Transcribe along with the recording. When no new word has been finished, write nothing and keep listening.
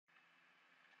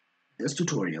This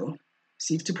tutorial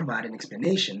seeks to provide an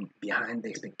explanation behind the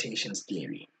expectations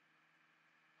theory.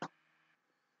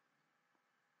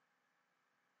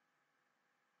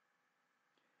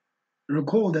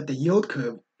 Recall that the yield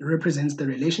curve represents the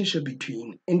relationship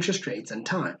between interest rates and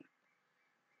time.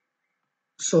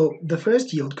 So the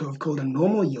first yield curve, called a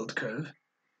normal yield curve,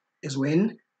 is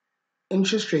when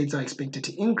interest rates are expected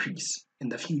to increase in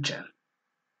the future.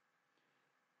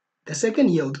 The second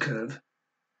yield curve,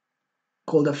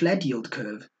 called a flat yield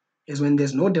curve, is when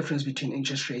there's no difference between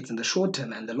interest rates in the short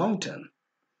term and the long term.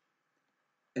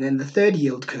 And then the third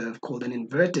yield curve, called an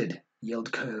inverted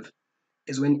yield curve,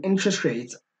 is when interest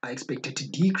rates are expected to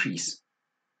decrease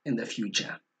in the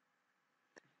future.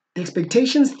 The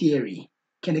expectations theory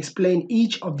can explain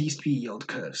each of these three yield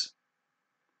curves.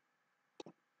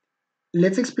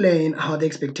 Let's explain how the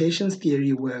expectations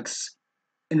theory works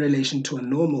in relation to a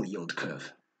normal yield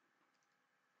curve.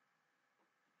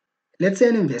 Let's say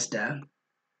an investor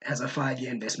has a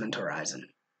 5-year investment horizon.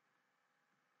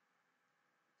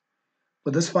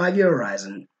 For this 5-year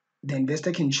horizon, the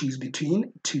investor can choose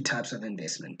between two types of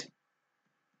investment.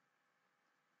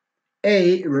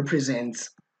 A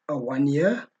represents a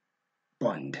 1-year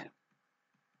bond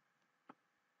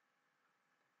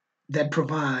that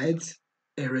provides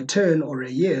a return or a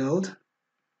yield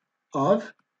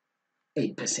of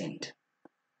 8%.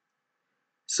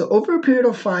 So over a period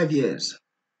of 5 years,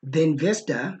 the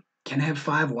investor can have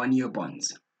 5 1-year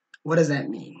bonds. What does that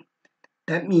mean?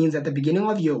 That means at the beginning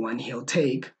of year 1, he'll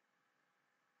take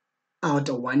out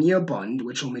a 1-year bond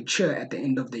which will mature at the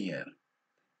end of the year.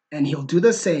 And he'll do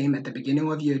the same at the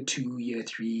beginning of year 2, year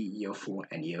 3, year 4,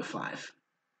 and year 5.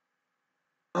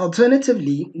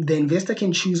 Alternatively, the investor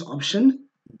can choose option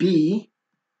B,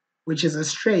 which is a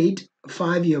straight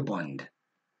 5-year bond,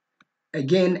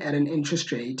 again at an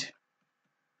interest rate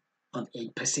of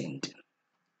 8%.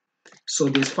 So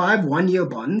there's 5 1-year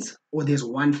bonds or there's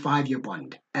 1 5-year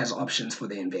bond as options for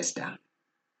the investor.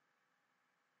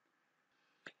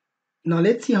 Now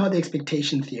let's see how the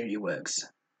expectation theory works.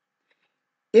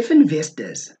 If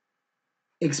investors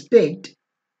expect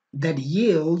that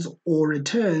yields or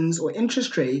returns or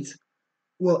interest rates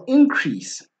will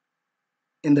increase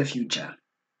in the future,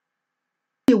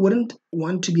 they wouldn't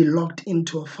want to be locked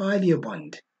into a 5-year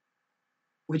bond,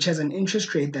 which has an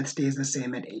interest rate that stays the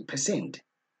same at 8%.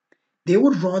 They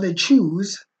would rather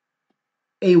choose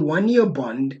a 1-year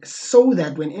bond so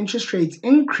that when interest rates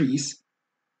increase,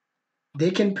 they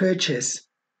can purchase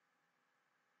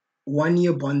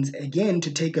 1-year bonds again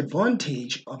to take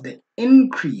advantage of the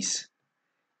increase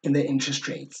in the interest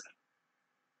rates.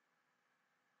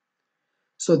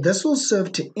 So this will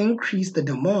serve to increase the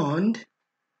demand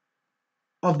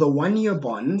of the 1-year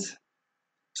bonds.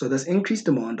 So this increased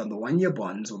demand on the 1-year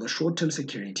bonds or the short-term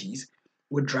securities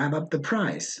would drive up the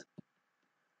price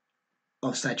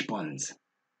of such bonds,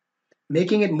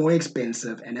 making it more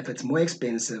expensive. And if it's more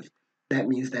expensive, that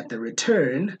means that the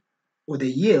return or the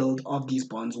yield of these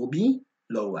bonds will be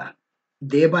lower,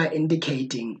 thereby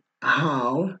indicating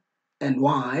how and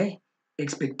why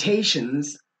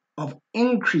expectations of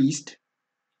increased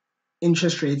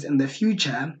interest rates in the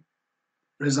future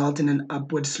result in an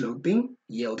upward sloping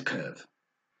yield curve.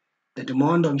 The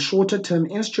demand on shorter term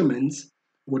instruments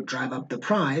would drive up the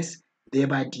price,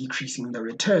 thereby decreasing the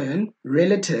return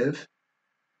relative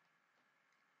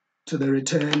to the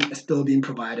return still being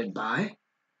provided by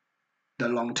the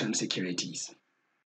long-term securities.